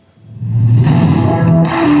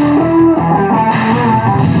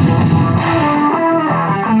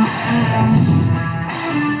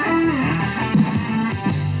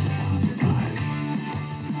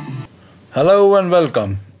Hello and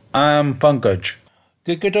welcome. I am Pankaj.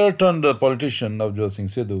 Cricketer turned politician Navjot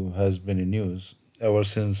Siddhu has been in news ever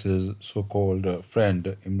since his so-called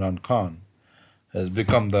friend Imran Khan has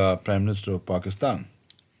become the Prime Minister of Pakistan.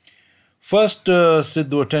 First,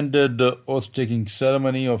 Siddhu attended the oath-taking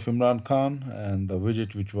ceremony of Imran Khan, and the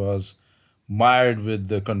visit, which was mired with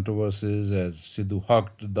the controversies, as Siddhu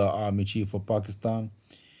hugged the army chief of Pakistan.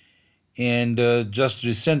 And just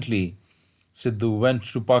recently, Siddhu went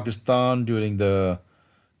to Pakistan during the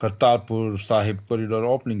Kartarpur Sahib corridor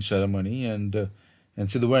opening ceremony, and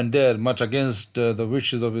Siddhu went there much against the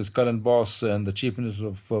wishes of his current boss and the Chief Minister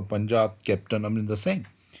of Punjab, Captain Amrinder Singh.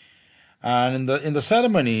 And in the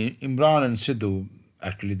ceremony, Imran and Siddhu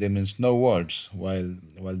actually they minced no words while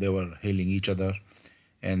they were hailing each other,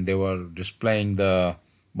 and they were displaying the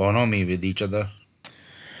bonhomie with each other.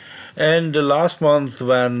 And last month,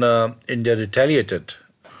 when India retaliated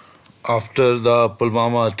after the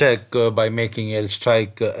Pulwama attack by making a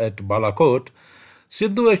strike at Balakot,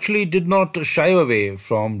 Siddhu actually did not shy away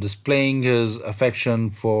from displaying his affection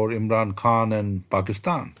for Imran Khan and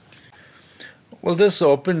Pakistan. Well, this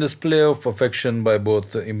open display of affection by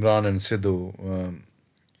both Imran and Siddhu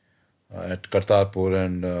at Kartarpur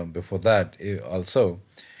and before that also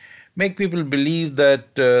make people believe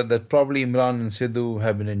that probably Imran and Sidhu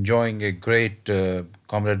have been enjoying a great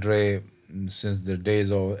camaraderie since their days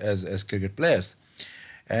as cricket players,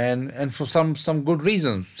 and for some good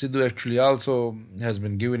reasons. Sidhu actually also has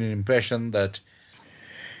been given an impression that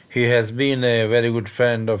he has been a very good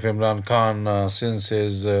friend of Imran Khan since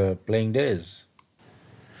his playing days.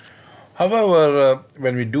 However,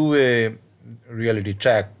 when we do a reality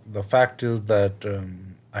check, the fact is that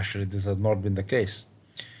actually this has not been the case.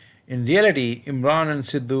 In reality, Imran and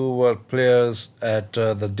Sidhu were players at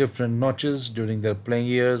the different notches during their playing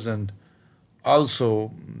years, and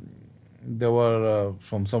also they were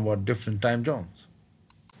from somewhat different time zones.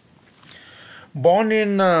 Born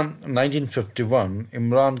in 1951,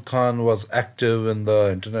 Imran Khan was active in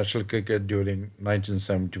the international cricket during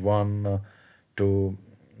 1971 to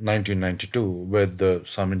 1992 with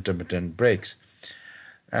some intermittent breaks.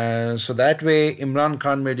 So that way, Imran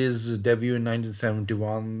Khan made his debut in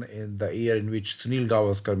 1971, in the year in which Sunil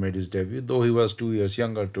Gavaskar made his debut, though he was 2 years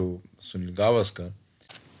younger to Sunil Gavaskar.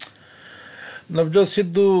 Navjot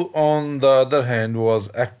Siddhu, on the other hand, was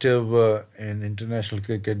active in international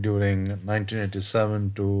cricket during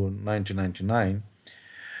 1987 to 1999.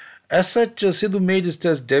 As such, Siddhu made his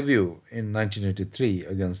Test debut in 1983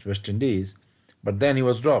 against West Indies, but then he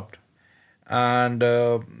was dropped. And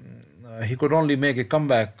he could only make a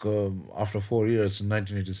comeback after 4 years in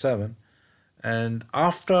 1987. And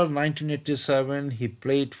after 1987, he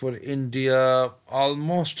played for India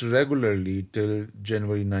almost regularly till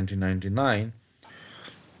January 1999.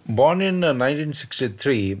 Born in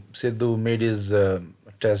 1963, Sidhu made his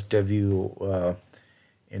Test debut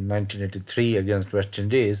in 1983 against West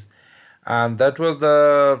Indies, and that was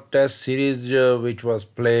the Test series which was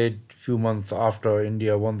played few months after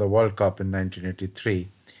India won the World Cup in 1983,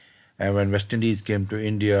 and when West Indies came to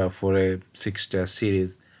India for a six-Test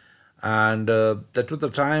series. And that was the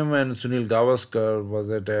time when Sunil Gavaskar was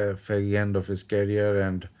at a very end of his career,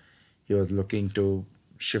 and he was looking to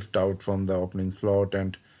shift out from the opening slot.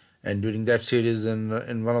 And during that series, in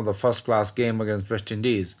one of the first class game against West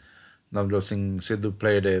Indies, Navjot Singh Sidhu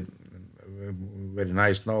played a very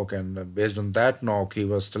nice knock, and based on that knock, he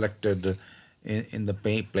was selected in the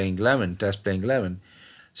playing 11, Test playing 11.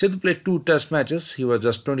 Sidhu played two Test matches. He was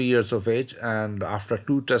just 20 years of age, and after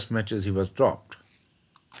two Test matches, he was dropped.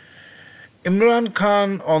 Imran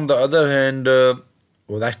Khan, on the other hand,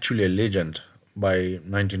 was actually a legend by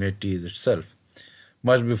 1980s itself,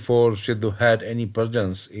 much before Sidhu had any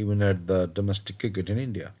presence even at the domestic cricket in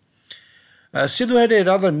India. Sidhu had a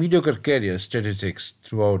rather mediocre career statistics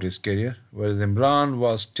throughout his career, whereas Imran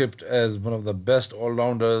was tipped as one of the best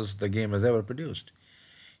all-rounders the game has ever produced.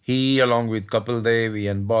 He, along with Kapil Dev,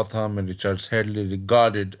 Ian Botham, and Richard Headley,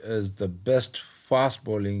 regarded as the best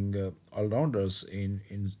fast-bowling all-rounders in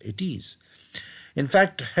 80s. In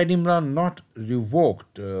fact, had Imran not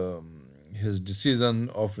revoked his decision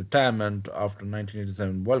of retirement after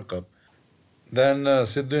 1987 World Cup, then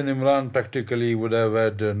Sidhu and Imran practically would have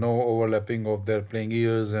had no overlapping of their playing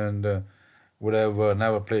years and would have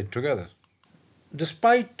never played together.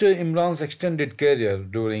 Despite Imran's extended career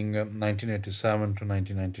during 1987 to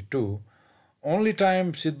 1992, only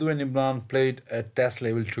time Sidhu and Imran played at Test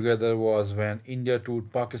level together was when India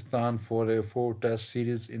toured Pakistan for a four-Test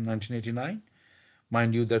series in 1989.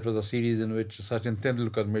 Mind you, that was a series in which Sachin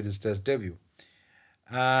Tendulkar made his Test debut.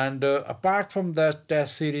 And apart from that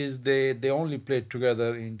Test series, they only played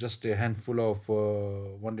together in just a handful of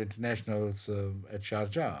one-day internationals at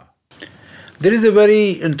Sharjah. There is a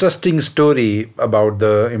very interesting story about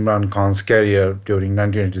the Imran Khan's career during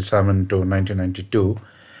 1987 to 1992.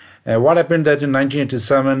 What happened that in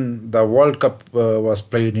 1987 the World Cup was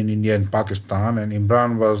played in India and Pakistan, and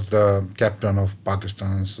Imran was the captain of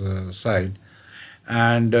Pakistan's side,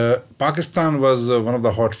 and Pakistan was one of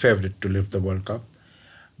the hot favorites to lift the World Cup.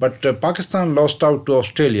 But Pakistan lost out to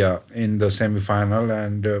Australia in the semi-final,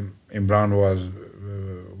 and Imran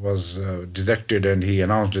was dejected, and he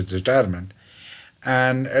announced his retirement.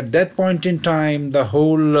 And at that point in time, the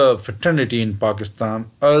whole fraternity in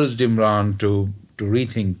Pakistan urged Imran to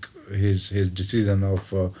rethink his decision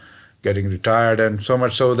of getting retired, and so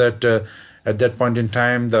much so that at that point in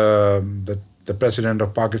time, the president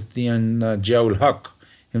of Pakistan, Ziaul Haq,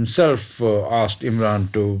 himself asked Imran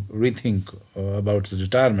to rethink about his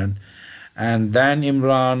retirement, and then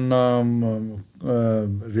Imran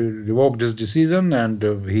revoked his decision, and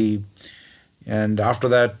after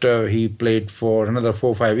that he played for another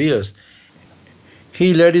 4 or 5 years.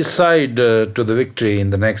 He led his side to the victory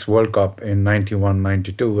in the next World Cup in 91,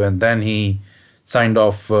 92, and then he signed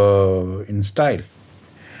off in style.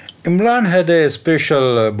 Imran had a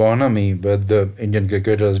special bonhomie with the Indian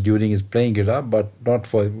cricketers during his playing era, but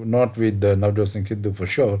not with Navjot Siddhu for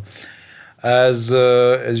sure. As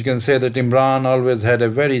you can say that Imran always had a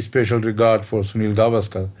very special regard for Sunil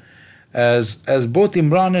Gavaskar, as both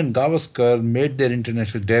Imran and Gavaskar made their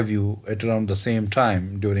international debut at around the same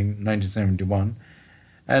time during 1971.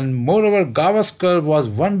 And moreover, Gavaskar was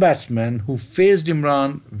one batsman who faced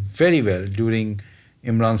Imran very well during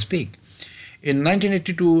Imran's peak. In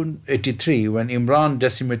 1982-83, when Imran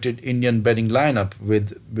decimated Indian batting lineup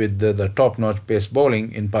with the top-notch pace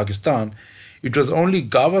bowling in Pakistan, it was only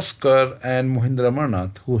Gavaskar and Mohinder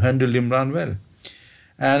Amarnath who handled Imran well.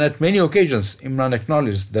 And at many occasions, Imran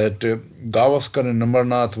acknowledged that Gavaskar and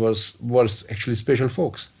Amarnath were actually special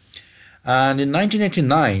folks. And in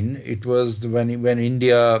 1989, it was when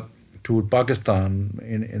India toured Pakistan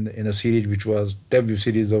in a series which was debut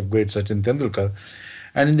series of great Sachin Tendulkar.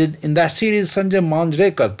 And in that series, Sanjay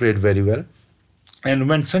Manjrekar played very well. And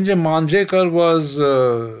when Sanjay Manjrekar was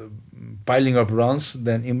piling up runs,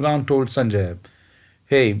 then Imran told Sanjay,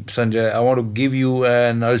 "Hey, Sanjay, I want to give you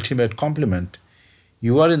an ultimate compliment.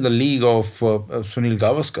 You are in the league of Sunil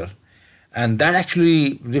Gavaskar." And that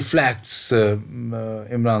actually reflects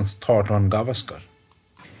Imran's thought on Gavaskar.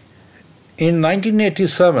 In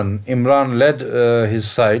 1987, Imran led his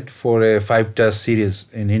side for a 5-test series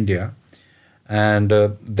in India. And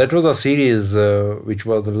that was a series which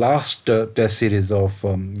was the last test series of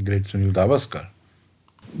great Sunil Gavaskar.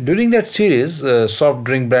 During that series, soft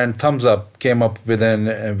drink brand Thumbs Up came up with an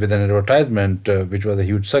advertisement which was a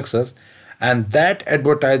huge success, and that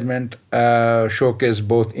advertisement showcased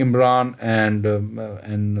both Imran and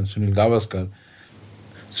Sunil Gavaskar.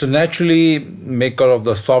 So naturally, maker of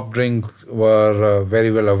the soft drink were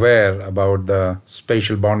very well aware about the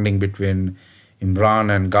special bonding between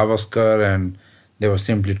Imran and Gavaskar, and they were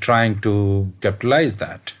simply trying to capitalize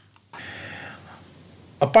that.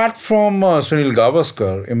 Apart from Sunil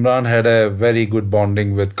Gavaskar, Imran had a very good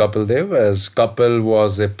bonding with Kapil Dev, as Kapil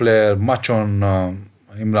was a player much on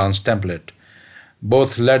Imran's template.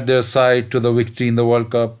 Both led their side to the victory in the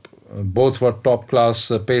World Cup. Both were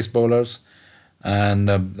top-class pace bowlers, and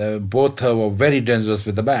both were very dangerous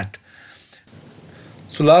with the bat.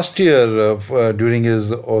 So last year, during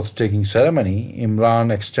his oath-taking ceremony,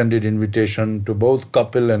 Imran extended invitation to both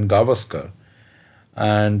Kapil and Gavaskar.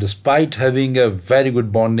 And despite having a very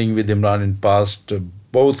good bonding with Imran in past,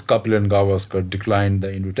 both Kapil and Gavaskar declined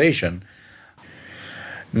the invitation.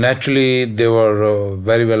 Naturally, they were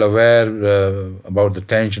very well aware about the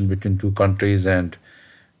tension between two countries, and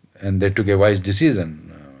they took a wise decision.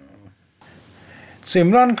 So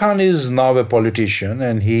Imran Khan is now a politician,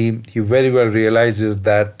 and he very well realizes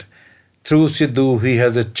that through Siddhu he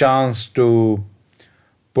has a chance to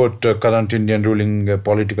put current Indian ruling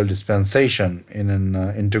political dispensation in an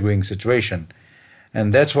intriguing situation.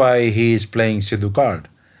 And that's why he is playing Siddhu card.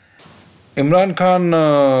 Imran Khan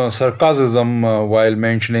sarcasm while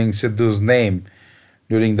mentioning Siddhu's name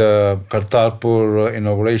during the Kartarpur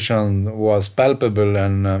inauguration was palpable,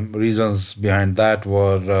 and reasons behind that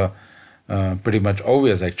were pretty much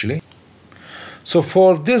obvious actually. So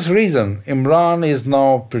for this reason, Imran is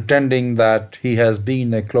now pretending that he has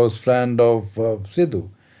been a close friend of Siddhu,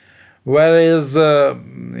 whereas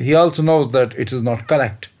he also knows that it is not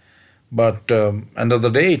correct. But end of the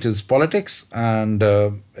day, it is politics, and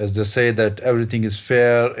as they say that everything is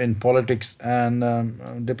fair in politics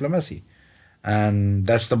and diplomacy. And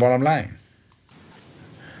that's the bottom line.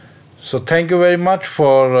 So thank you very much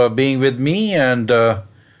for being with me, and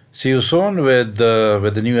see you soon with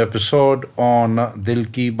a new episode on Dil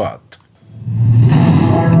Ki Baat.